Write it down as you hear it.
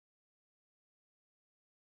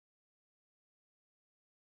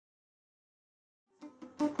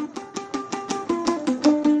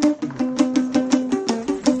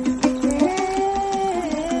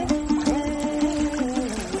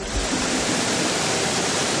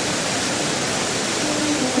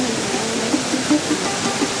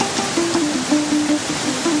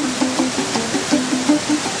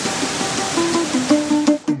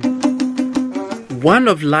One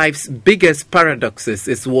of life's biggest paradoxes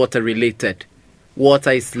is water-related.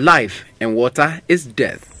 Water is life and water is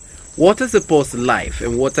death. Water supports life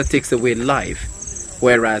and water takes away life.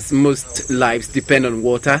 Whereas most lives depend on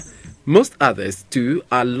water, most others too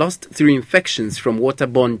are lost through infections from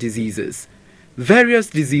waterborne diseases. Various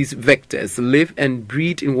disease vectors live and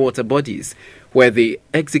breed in water bodies where they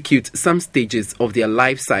execute some stages of their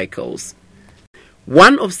life cycles.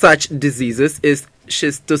 One of such diseases is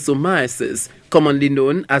schistosomiasis, commonly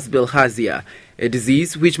known as bilharzia, a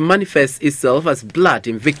disease which manifests itself as blood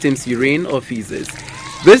in victims' urine or feces.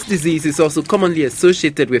 This disease is also commonly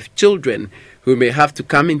associated with children who may have to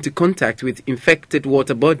come into contact with infected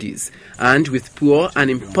water bodies and with poor and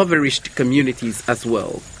impoverished communities as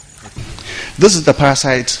well. This is the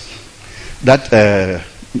parasite that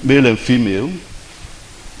male and female,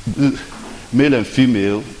 this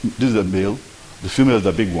is the male, the female is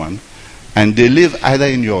the big one, and they live either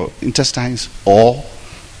in your intestines or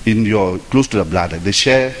in your close to the bladder. They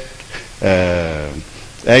share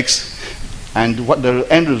eggs, and what the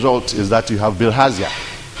end result is that you have bilharzia,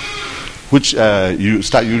 which you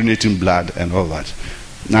start urinating blood and all that.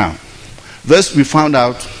 Now, this we found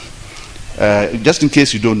out, just in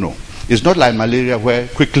case you don't know, it's not like malaria where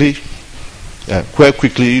quickly,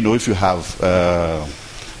 you know, if you have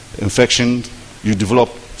infection, you develop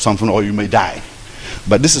something or you may die.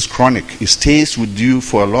 But this is chronic. It stays with you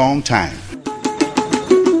for a long time.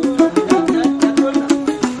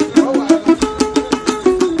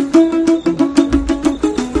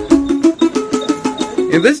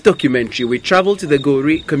 In this documentary, we travel to the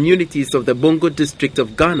Gori communities of the Bongo District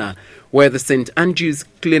of Ghana, where the St. Andrew's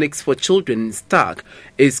Clinics for Children, StACC,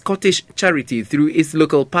 a Scottish charity through its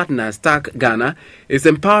local partner StACC Ghana, is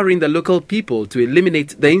empowering the local people to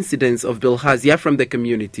eliminate the incidence of bilharzia from the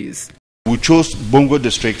communities. We chose Bongo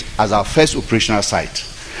District as our first operational site,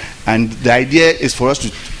 and the idea is for us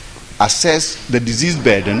to assess the disease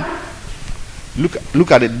burden,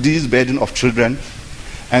 look at the disease burden of children,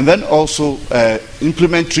 and then also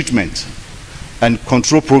implement treatment and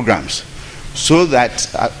control programs, so that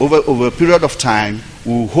over a period of time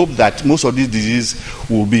we hope that most of these diseases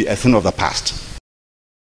will be a thing of the past.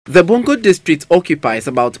 The Bongo District occupies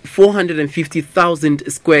about 450,000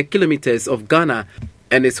 square kilometers of Ghana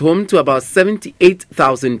and is home to about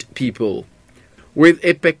 78,000 people. With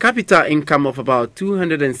a per capita income of about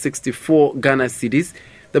 264 Ghana cedis,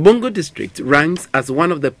 the Bongo District ranks as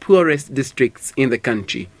one of the poorest districts in the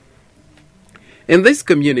country. In this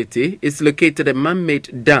community is located a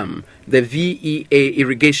man-made dam, the VEA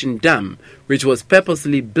irrigation dam, which was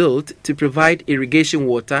purposely built to provide irrigation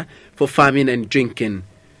water for farming and drinking.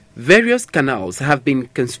 Various canals have been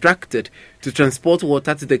constructed to transport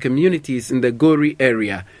water to the communities in the Gori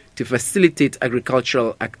area to facilitate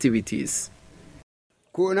agricultural activities.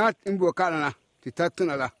 The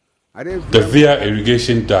VEA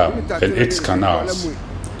irrigation dam and its canals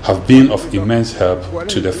have been of immense help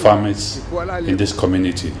to the farmers in this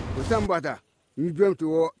community.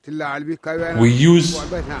 We use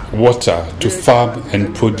water to farm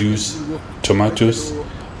and produce tomatoes,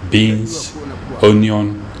 beans,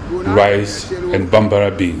 onion, rice and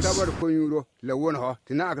bambara beans.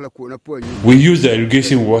 We use the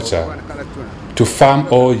irrigation water to farm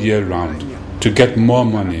all year round to get more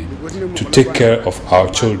money to take care of our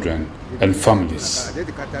children and families.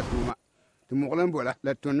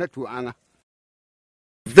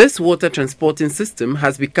 This water transporting system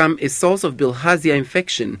has become a source of bilharzia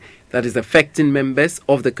infection that is affecting members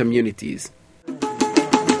of the communities.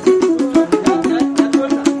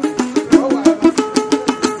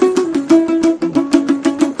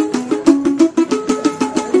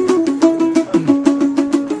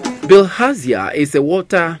 Bilharzia is a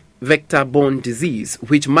water vector-borne disease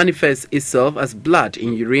which manifests itself as blood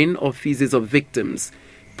in urine or feces of victims.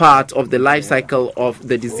 Part of the life cycle of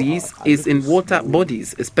the disease is in water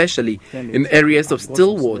bodies, especially in areas of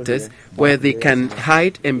still waters where they can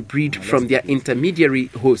hide and breed from their intermediary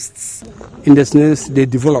hosts. In the snails, they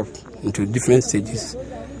develop into different stages,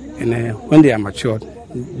 and when they are matured,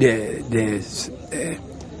 what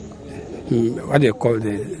they call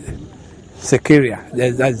the Cercaria,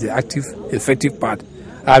 that's the active infective part,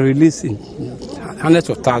 are released in hundreds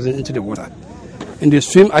of thousands into the water. And they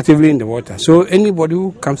swim actively in the water. So anybody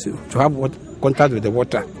who comes to have contact with the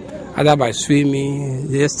water, either by swimming,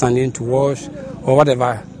 just standing to wash, or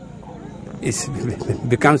whatever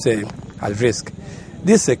becomes at risk.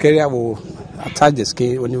 This area will attach the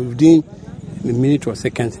skin. When within a minute or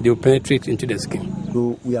seconds, they will penetrate into the skin.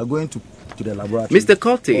 So we are going to the laboratory. Mr.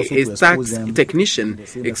 Cote, a StACC technician,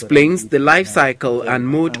 explains the life cycle and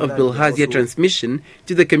mode of bilharzia transmission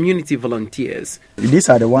to the community volunteers. These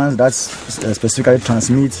are the ones that specifically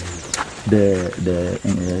transmit the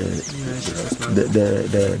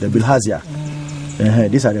bilharzia.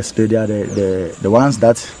 These are the ones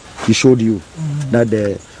that he showed you,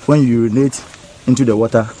 that when you urinate into the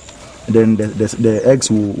water, then the eggs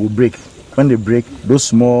will break. When they break, those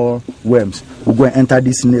small worms will go and enter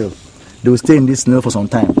this snail. They will stay in this snail for some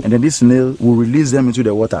time, and then this snail will release them into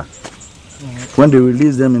the water. When they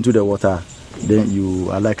release them into the water, then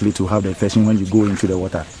you are likely to have the infection when you go into the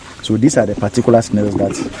water. So these are the particular snails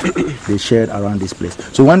that they shed around this place.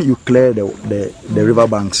 So when you clear the river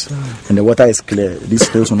banks and the water is clear, these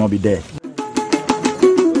snails will not be there.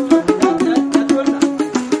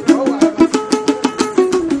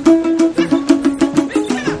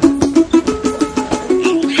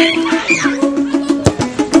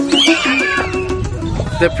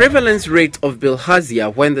 The prevalence rate of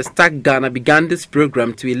bilharzia when the StACC Ghana began this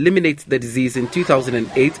program to eliminate the disease in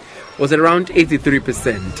 2008 was around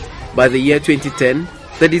 83%. By the year 2010,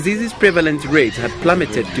 the disease's prevalence rate had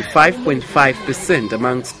plummeted to 5.5%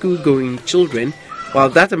 among school-going children, while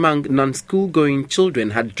that among non-school-going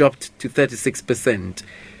children had dropped to 36%.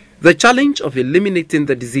 The challenge of eliminating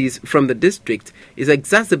the disease from the district is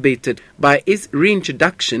exacerbated by its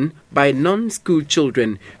reintroduction by non-school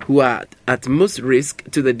children who are at most risk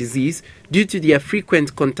to the disease due to their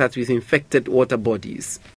frequent contact with infected water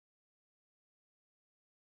bodies.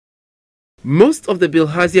 Most of the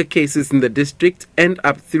bilharzia cases in the district end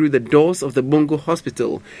up through the doors of the Bongo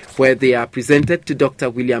Hospital, where they are presented to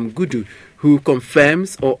Dr. William Gudu, who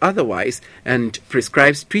confirms or otherwise and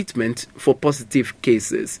prescribes treatment for positive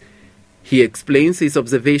cases. He explains his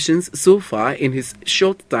observations so far in his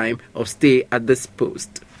short time of stay at this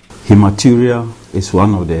post. Hematuria is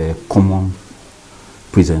one of the common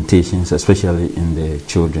presentations, especially in the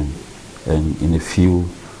children and in a few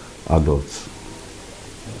adults.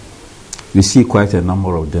 We see quite a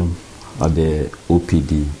number of them at the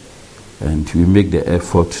OPD, and we make the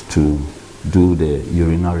effort to do the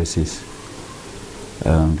urinalysis.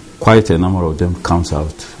 And quite a number of them comes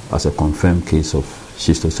out as a confirmed case of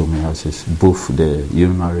schistosomiasis, both the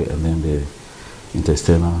urinary and then the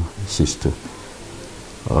intestinal schisto.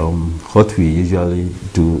 What we usually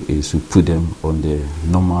do is we put them on the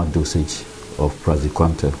normal dosage of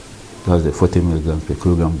praziquantel, that's the 40 milligrams per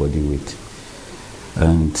kilogram body weight,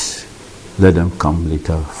 and let them come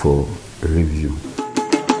later for review.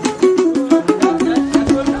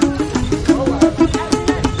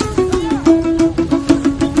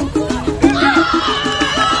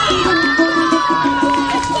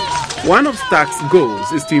 One of StACC's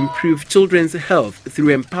goals is to improve children's health through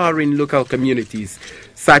empowering local communities.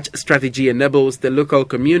 Such strategy enables the local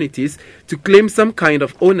communities to claim some kind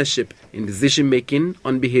of ownership in decision-making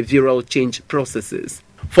on behavioral change processes.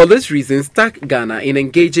 For this reason, StACC Ghana, in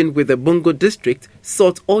engaging with the Bongo District,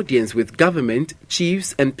 sought audience with government,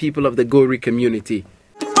 chiefs and people of the Gori community.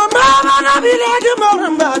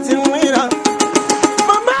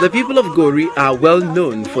 The people of Gori are well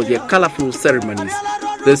known for their colorful ceremonies.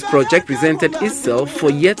 This project presented itself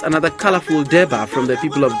for yet another colorful deba from the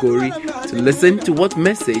people of Gori to listen to what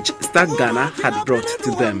message StACC Ghana had brought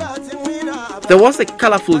to them. There was a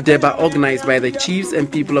colorful deba organized by the chiefs and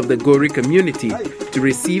people of the Gori community to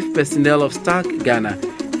receive personnel of StACC Ghana,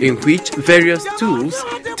 in which various tools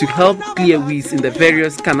to help clear weeds in the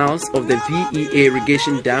various canals of the VEA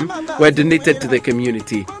irrigation dam were donated to the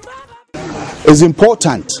community. It's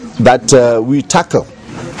important that we tackle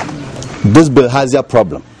this bilharzia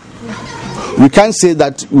problem. We can't say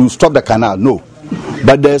that we'll stop the canal, no.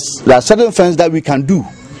 But there are certain things that we can do,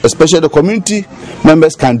 especially the community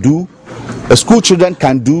members can do, the school children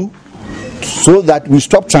can do, so that we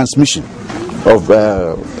stop transmission of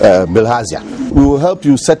bilharzia. We will help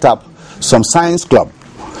you set up some science club.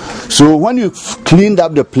 So when you've cleaned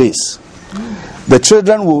up the place, the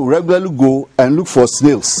children will regularly go and look for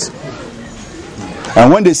snails.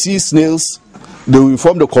 And when they see snails, they will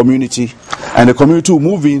inform the community, and the community will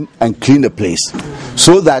move in and clean the place,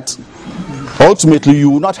 so that ultimately you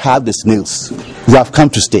will not have the snails. They have come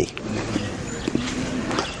to stay.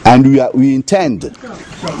 And we intend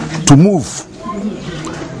to move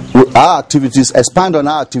with our activities, expand on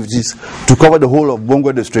our activities to cover the whole of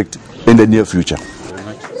Bongo District in the near future.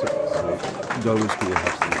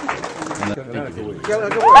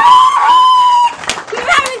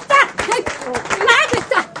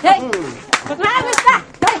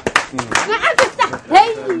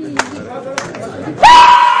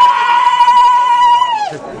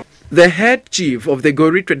 The head chief of the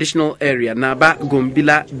Gori traditional area, Naba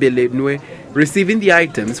Gombila Belenwe, receiving the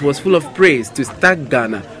items, was full of praise to StACC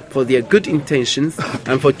Ghana for their good intentions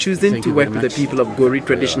and for choosing to work with the people of Gori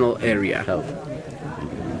traditional area.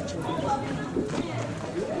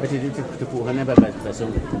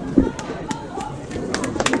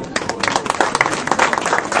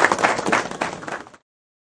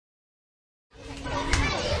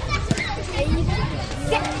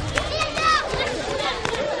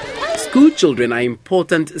 School children are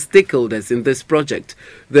important stakeholders in this project.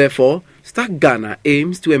 Therefore, StACC Ghana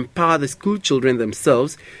aims to empower the school children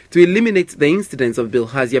themselves to eliminate the incidence of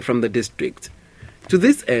bilharzia from the district. To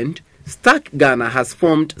this end, StACC Ghana has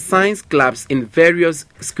formed science clubs in various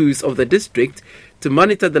schools of the district to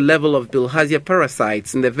monitor the level of bilharzia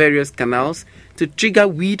parasites in the various canals, to trigger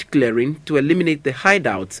weed clearing to eliminate the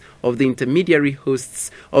hideouts of the intermediary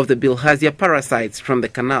hosts of the bilharzia parasites from the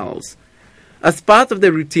canals. As part of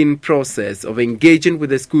the routine process of engaging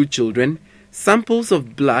with the school children, samples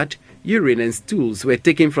of blood, urine and stools were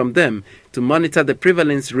taken from them to monitor the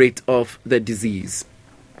prevalence rate of the disease.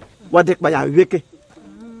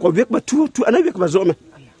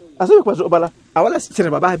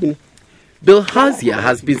 Bilharzia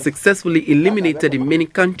has been successfully eliminated in many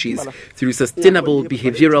countries through sustainable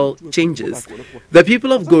behavioral changes. The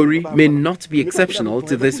people of Gori may not be exceptional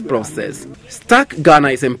to this process. StACC Ghana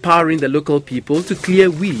is empowering the local people to clear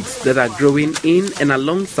weeds that are growing in and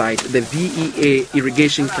alongside the VEA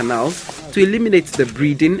irrigation canals to eliminate the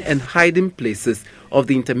breeding and hiding places of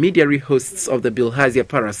the intermediary hosts of the bilharzia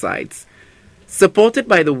parasites. Supported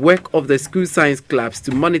by the work of the school science clubs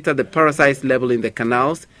to monitor the parasite level in the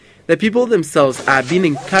canals, the people themselves are being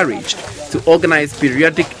encouraged to organize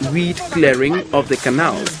periodic weed clearing of the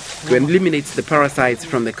canals to eliminate the parasites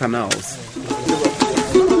from the canals.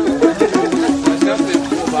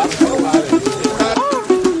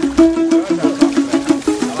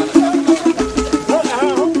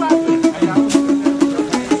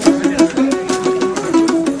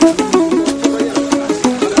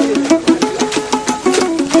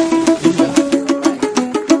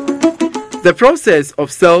 The process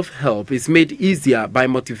of self-help is made easier by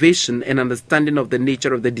motivation and understanding of the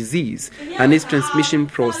nature of the disease and its transmission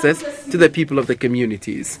process to the people of the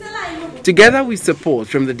communities. Together with support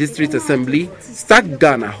from the District Assembly, StACC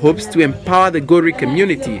Ghana hopes to empower the Gori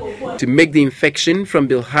community to make the infection from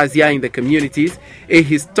bilharzia in the communities a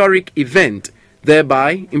historic event,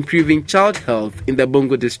 thereby improving child health in the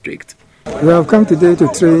Bongo District. We have come today to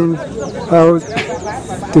train how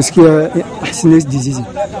to scare snake disease.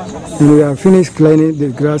 And we have finished cleaning the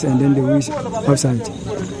grass and then the weeds outside.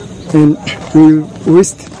 And we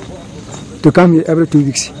wish to come here every 2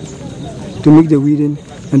 weeks to make the weeding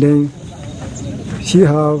and then see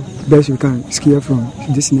how best we can scare from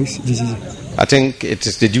this snake disease. I think it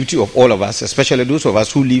is the duty of all of us, especially those of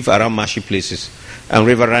us who live around marshy places and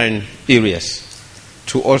riverine areas,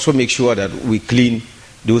 to also make sure that we clean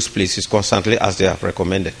those places constantly as they have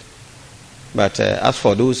recommended. But as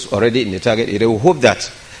for those already in the target area, we hope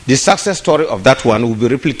that the success story of that one will be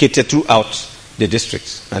replicated throughout the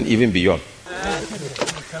districts and even beyond.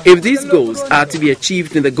 If these goals are to be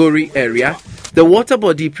achieved in the Gori area, the water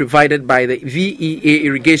body provided by the VEA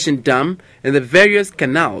irrigation dam and the various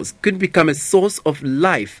canals could become a source of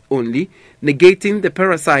life only, negating the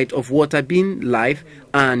parasite of water being life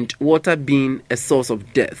and water being a source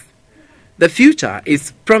of death. The future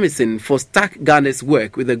is promising for StACC Ghana's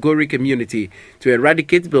work with the Gori community to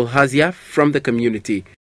eradicate bilharzia from the community.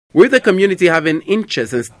 With the community having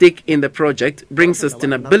interest and stake in the project, brings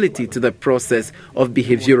sustainability to the process of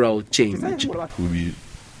behavioral change. We'll be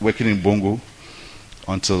working in Bongo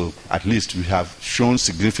until at least we have shown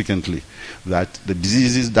significantly that the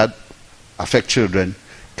diseases that affect children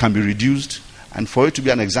can be reduced, and for it to be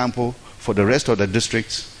an example for the rest of the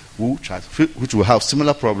districts which will have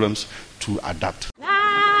similar problems to adapt.